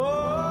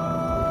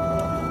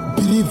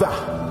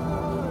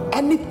believer,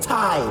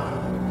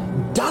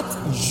 anytime that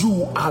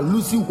you are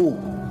losing hope,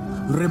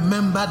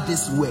 remember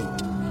this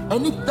word.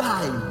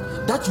 Anytime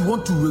that you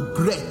want to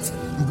regret,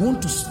 you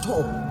want to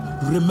stop,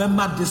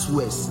 remember this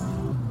words.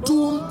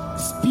 DUM,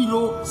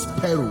 SPIRO,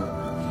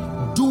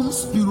 SPERO. DUM,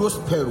 SPIRO,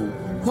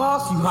 SPERO.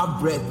 Whilst you have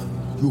breath,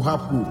 you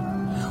have hope.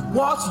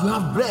 Whilst you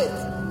have breath,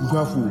 you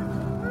have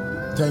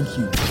hope. Thank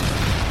you.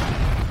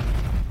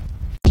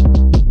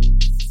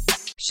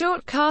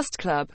 Shortcast Club.